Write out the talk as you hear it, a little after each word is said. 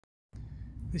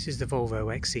This is the Volvo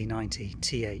XC90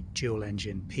 T8 dual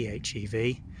engine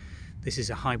PHEV. This is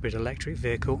a hybrid electric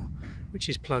vehicle which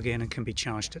is plug-in and can be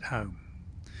charged at home.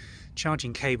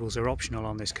 Charging cables are optional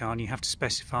on this car and you have to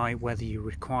specify whether you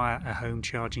require a home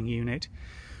charging unit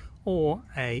or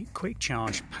a quick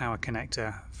charge power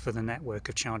connector for the network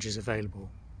of chargers available.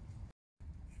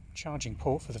 Charging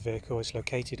port for the vehicle is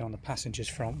located on the passenger's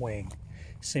front wing.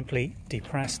 Simply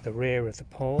depress the rear of the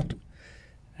port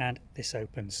and this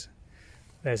opens.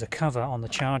 There's a cover on the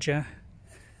charger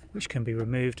which can be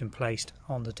removed and placed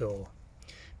on the door.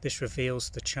 This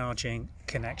reveals the charging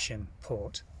connection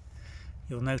port.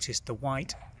 You'll notice the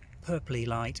white purpley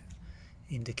light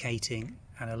indicating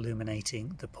and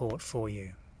illuminating the port for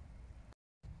you.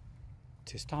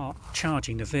 To start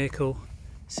charging the vehicle,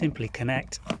 simply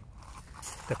connect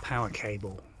the power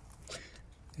cable.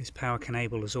 This power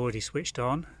cable is already switched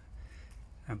on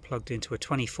and plugged into a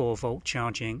 24-volt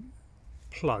charging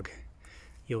plug.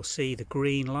 You'll see the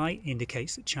green light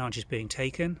indicates that charge is being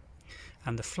taken,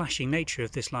 and the flashing nature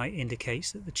of this light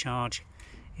indicates that the charge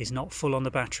is not full on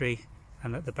the battery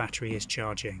and that the battery is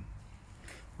charging.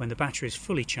 When the battery is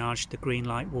fully charged, the green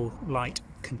light will light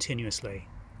continuously.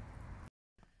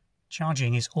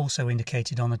 Charging is also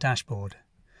indicated on the dashboard.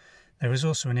 There is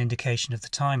also an indication of the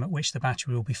time at which the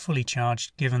battery will be fully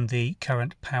charged given the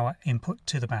current power input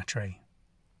to the battery.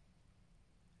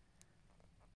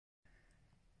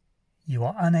 You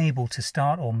are unable to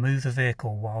start or move the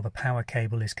vehicle while the power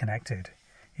cable is connected.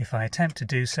 If I attempt to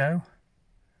do so,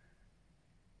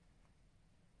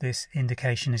 this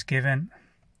indication is given,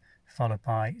 followed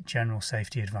by general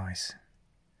safety advice.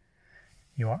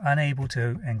 You are unable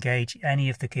to engage any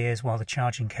of the gears while the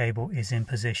charging cable is in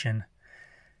position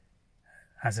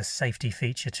as a safety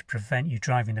feature to prevent you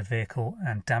driving the vehicle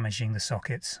and damaging the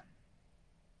sockets.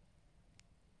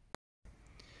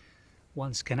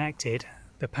 Once connected,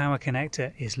 the power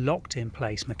connector is locked in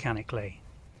place mechanically.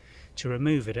 To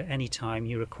remove it at any time,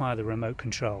 you require the remote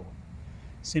control.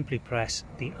 Simply press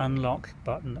the unlock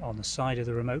button on the side of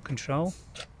the remote control.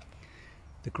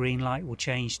 The green light will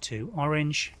change to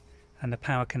orange and the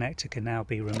power connector can now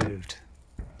be removed.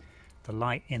 The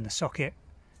light in the socket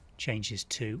changes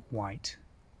to white.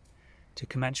 To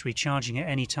commence recharging at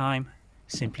any time,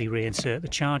 simply reinsert the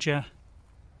charger.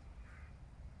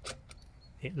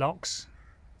 It locks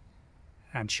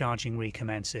and charging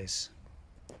recommences.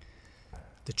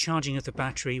 The charging of the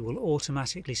battery will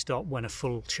automatically stop when a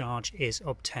full charge is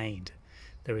obtained.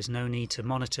 There is no need to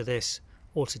monitor this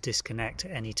or to disconnect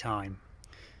at any time.